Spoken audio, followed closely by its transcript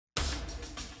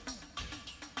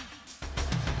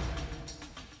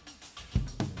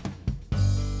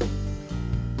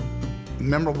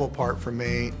Memorable part for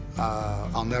me,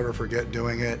 I'll never forget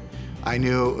doing it. I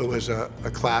knew it was a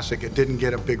classic. It didn't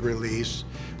get a big release,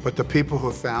 but the people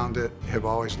who found it have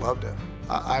always loved it.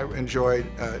 I enjoyed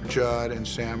Judd and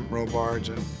Sam Robards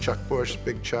and Chuck Bush,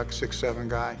 Big Chuck, 6'7"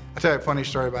 guy. I'll tell you a funny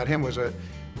story about him. Was a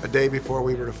day before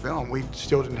we were to film, we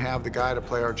still didn't have the guy to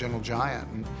play our Gentle Giant.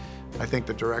 And I think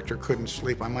the director couldn't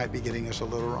sleep. I might be getting this a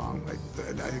little wrong.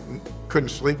 I couldn't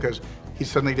sleep because he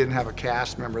suddenly didn't have a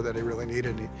cast member that he really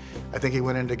needed. I think he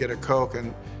went in to get a Coke,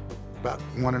 and about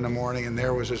 1 in the morning, and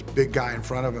there was this big guy in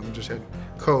front of him, just had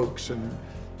Cokes and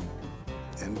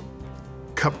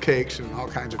cupcakes and all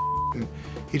kinds of and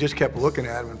he just kept looking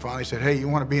at him and finally said, "Hey, you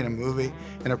want to be in a movie?"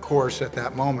 And of course, at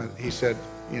that moment, he said,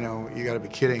 "You know, you got to be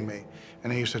kidding me."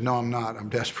 And he said, "No, I'm not. I'm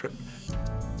desperate."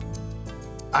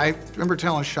 I remember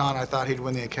telling Sean I thought he'd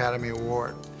win the Academy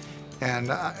Award.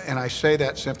 And I say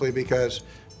that simply because,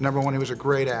 number one, he was a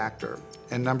great actor.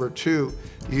 And number two,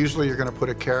 usually you're going to put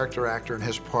a character actor in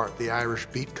his part, the Irish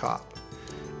beat cop.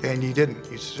 And you didn't.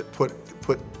 You put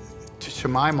to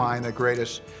my mind,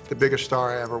 the biggest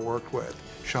star I ever worked with,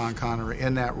 Sean Connery,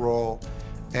 in that role.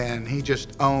 And he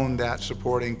just owned that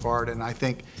supporting part. And I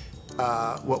think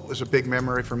what was a big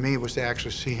memory for me was to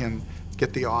actually see him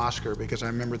get the Oscar, because I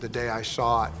remember the day I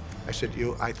saw it, I said,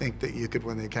 I think that you could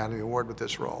win the Academy Award with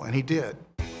this role, and he did.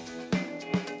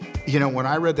 You know, when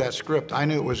I read that script, I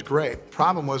knew it was great.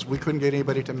 Problem was, we couldn't get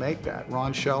anybody to make that.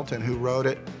 Ron Shelton, who wrote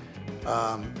it,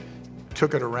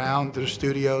 took it around to the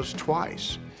studios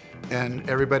twice, and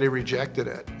everybody rejected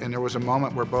it. And there was a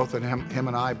moment where both of him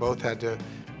and I both had to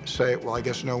say, well, I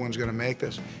guess no one's gonna make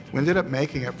this. We ended up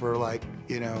making it for like,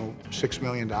 you know, $6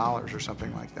 million or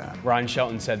something like that. Ron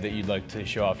Shelton said that you'd like to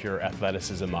show off your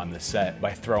athleticism on the set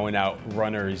by throwing out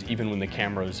runners even when the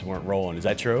cameras weren't rolling. Is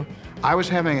that true? I was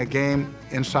having a game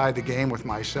inside the game with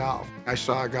myself. I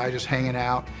saw a guy just hanging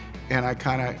out, and I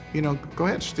kind of, you know, go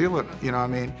ahead, steal it, you know what I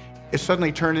mean? It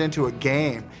suddenly turned into a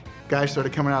game. Guys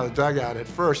started coming out of the dugout at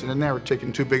first, and then they were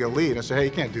taking too big a lead. I said, hey,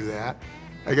 you can't do that.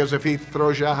 I guess if he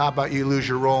throws you out, how about you lose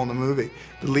your role in the movie?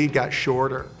 The lead got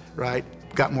shorter, right?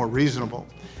 Got more reasonable.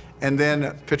 And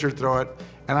then pitcher throw it,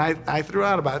 and I threw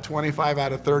out about 25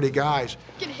 out of 30 guys.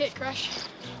 Get a hit, Crush.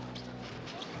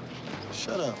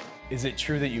 Shut up. Is it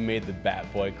true that you made the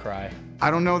Bat Boy cry? I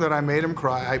don't know that I made him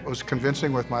cry. I was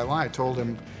convincing with my line. I told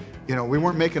him, you know, we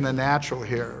weren't making the natural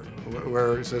here,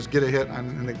 where it says, get a hit,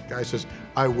 and the guy says,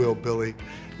 I will, Billy.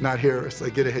 Not here, it's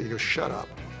like, get a hit, you go, shut up,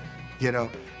 you know?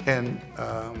 And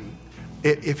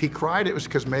if he cried, it was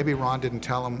because maybe Ron didn't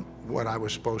tell him what I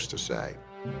was supposed to say.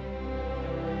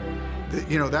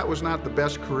 You know, that was not the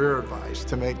best career advice,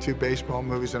 to make 2 baseball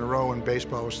movies in a row when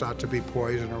baseball was thought to be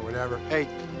poison or whatever. Hey,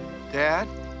 Dad?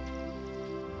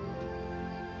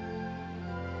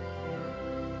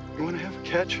 You want to have a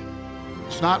catch?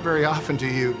 It's not very often do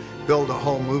you build a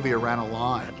whole movie around a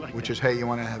line, which is, hey, you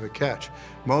want to have a catch.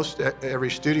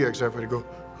 Every studio exec would go,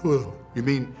 whoa, you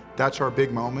mean that's our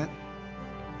big moment?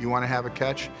 You want to have a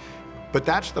catch? But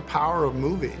that's the power of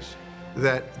movies,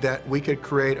 that we could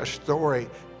create a story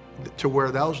to where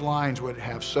those lines would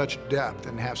have such depth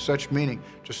and have such meaning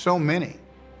to so many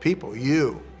people,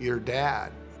 you, your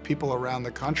dad, people around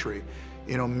the country.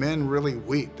 You know, men really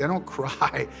weep. They don't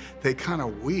cry, they kind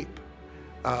of weep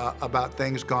about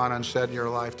things gone unsaid in your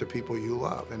life to people you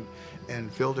love.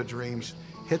 And Field of Dreams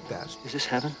hit that. Is this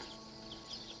heaven?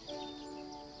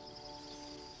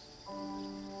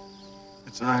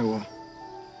 It's Iowa.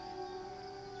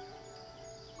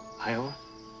 Iowa?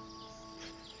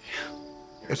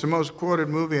 It's the most quoted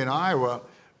movie in Iowa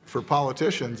for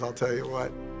politicians, I'll tell you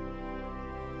what.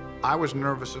 I was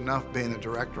nervous enough being the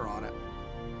director on it.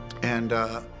 And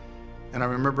I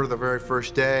remember the very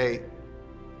first day,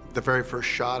 the very first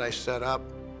shot I set up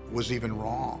was even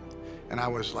wrong. And I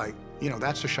was like, you know,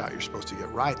 that's the shot you're supposed to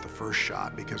get right, the first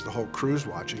shot, because the whole crew's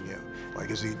watching you. Like,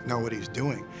 does he know what he's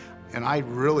doing? And I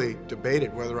really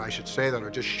debated whether I should say that or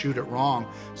just shoot it wrong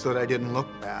so that I didn't look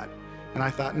bad. And I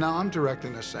thought, no, I'm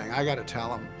directing this thing. I got to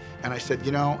tell him. And I said,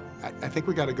 you know, I think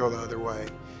we got to go the other way.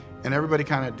 And everybody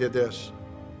kind of did this.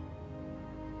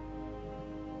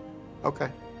 Okay.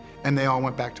 And they all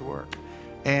went back to work.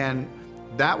 And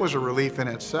that was a relief in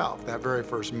itself, that very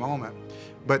first moment.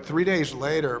 But 3 days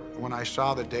later, when I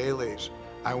saw the dailies,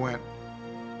 I went,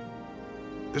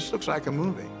 this looks like a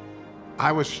movie.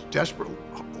 I was desperately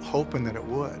hoping that it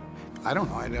would. I don't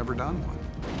know, I'd never done one.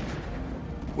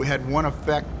 We had one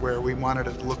effect where we wanted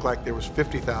it to look like there was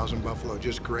 50,000 buffalo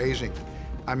just grazing.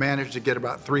 I managed to get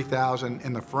about 3,000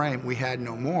 in the frame. We had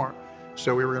no more,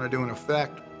 so we were gonna do an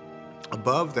effect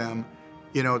above them,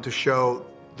 you know, to show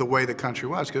the way the country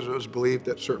was, because it was believed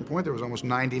at a certain point there was almost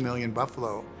 90 million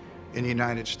buffalo in the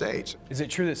United States. Is it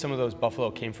true that some of those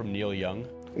buffalo came from Neil Young?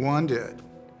 One did.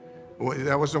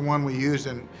 That was the one we used,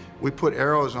 and we put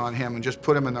arrows on him and just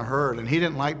put him in the herd. And he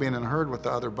didn't like being in the herd with the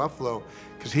other buffalo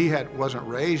because he wasn't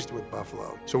raised with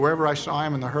buffalo. So wherever I saw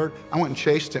him in the herd, I went and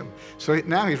chased him. So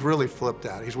now he's really flipped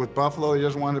out. He's with buffalo he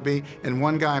doesn't want to be, and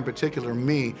one guy in particular,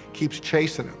 me, keeps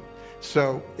chasing him.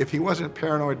 So if he wasn't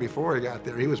paranoid before he got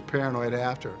there, he was paranoid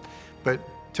after. But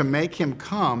to make him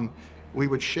come, we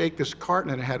would shake this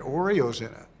carton and it had Oreos in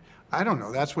it. I don't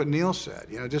know, that's what Neil said.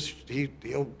 You know, just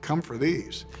he'll come for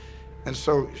these. And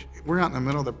so we're out in the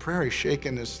middle of the prairie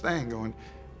shaking this thing going,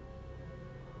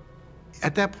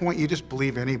 at that point you just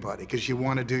believe anybody because you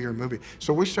want to do your movie.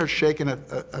 So we start shaking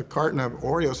a carton of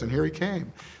Oreos and here he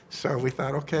came. So we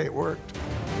thought, okay, it worked.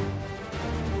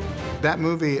 That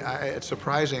movie, it's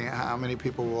surprising how many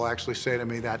people will actually say to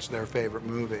me that's their favorite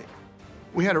movie.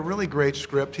 We had a really great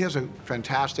script. He has a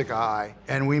fantastic eye,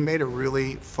 and we made a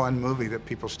really fun movie that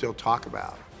people still talk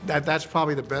about. That's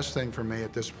probably the best thing for me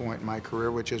at this point in my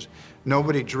career, which is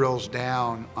nobody drills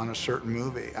down on a certain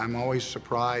movie. I'm always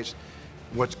surprised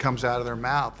what comes out of their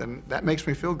mouth, and that makes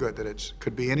me feel good that it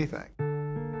could be anything.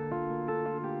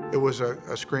 It was a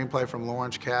screenplay from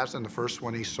Lawrence Kasdan, the first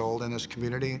one he sold in this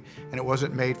community, and it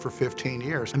wasn't made for 15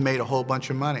 years and made a whole bunch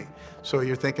of money. So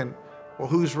you're thinking, well,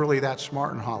 who's really that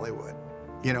smart in Hollywood?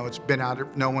 You know, it's been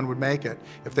out, no one would make it.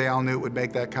 If they all knew it would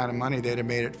make that kind of money, they'd have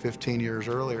made it 15 years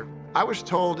earlier. I was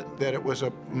told that it was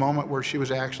a moment where she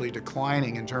was actually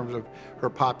declining in terms of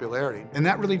her popularity, and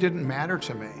that really didn't matter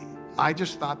to me. I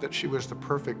just thought that she was the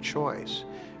perfect choice.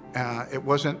 It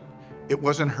wasn't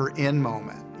her in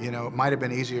moment. You know, it might have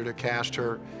been easier to cast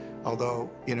her, although,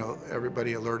 you know,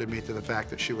 everybody alerted me to the fact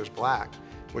that she was black,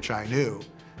 which I knew.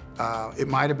 It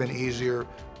might have been easier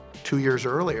 2 years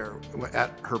earlier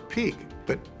at her peak.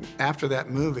 But after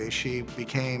that movie, she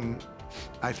became,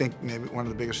 I think, maybe one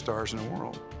of the biggest stars in the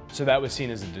world. So that was seen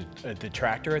as a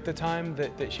detractor at the time,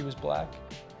 that she was black?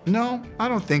 No, I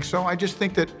don't think so. I just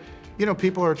think that, you know,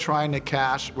 people are trying to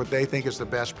cast what they think is the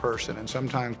best person, and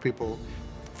sometimes people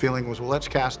feeling was, well, let's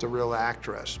cast a real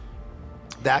actress.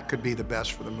 That could be the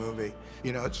best for the movie.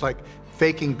 You know, it's like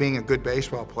faking being a good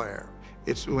baseball player.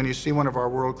 It's when you see one of our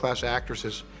world-class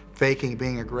actresses faking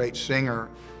being a great singer,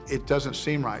 it doesn't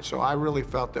seem right. So I really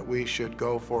felt that we should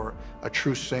go for a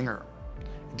true singer.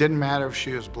 It didn't matter if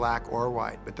she was black or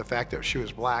white, but the fact that she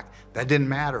was black, that didn't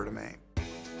matter to me.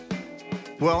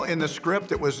 Well, in the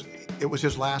script, it was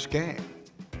his last game,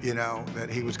 you know, that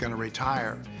he was going to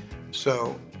retire.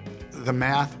 So the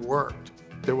math worked.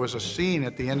 There was a scene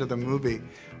at the end of the movie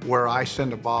where I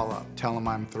send a ball up, tell him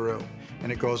I'm through,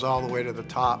 and it goes all the way to the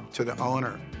top to the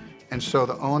owner. And so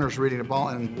the owner's reading the ball,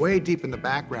 and way deep in the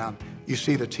background, you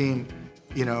see the team,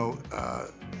 you know,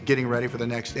 getting ready for the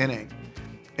next inning.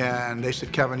 And they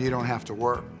said, Kevin, you don't have to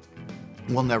work.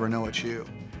 We'll never know it's you.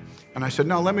 And I said,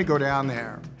 no, let me go down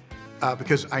there,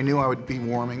 because I knew I would be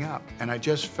warming up, and I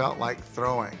just felt like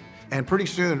throwing. And pretty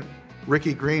soon,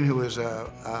 Ricky Green, who is a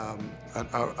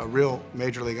real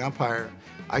major league umpire,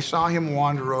 I saw him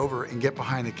wander over and get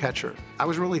behind the catcher. I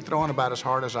was really throwing about as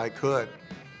hard as I could.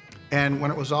 And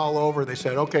when it was all over, they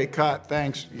said, okay, cut,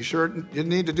 thanks. You sure didn't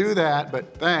need to do that,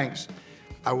 but thanks.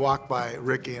 I walked by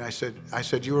Ricky and I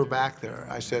said, you were back there.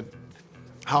 I said,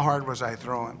 how hard was I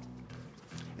throwing?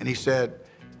 And he said,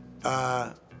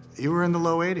 you were in the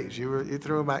low 80s. You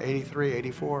threw about 83,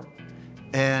 84.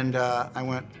 And I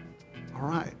went, all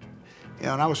right. You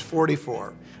know, and I was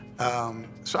 44.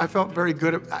 So I felt very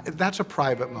good. That's a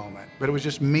private moment, but it was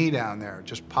just me down there,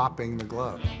 just popping the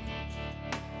glove.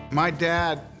 My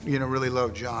dad, you know, really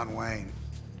loved John Wayne,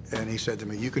 and he said to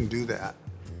me, you can do that.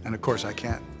 And of course I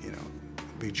can't, you know,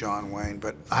 be John Wayne,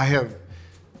 but I have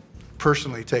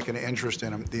personally taken an interest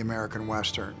in the American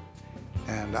Western,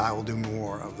 and I will do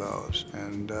more of those.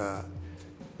 And,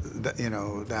 you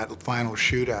know, that final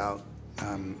shootout,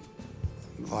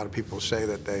 a lot of people say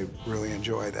that they really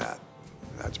enjoy that.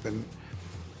 That's been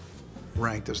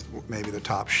ranked as maybe the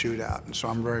top shootout, and so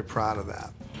I'm very proud of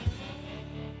that.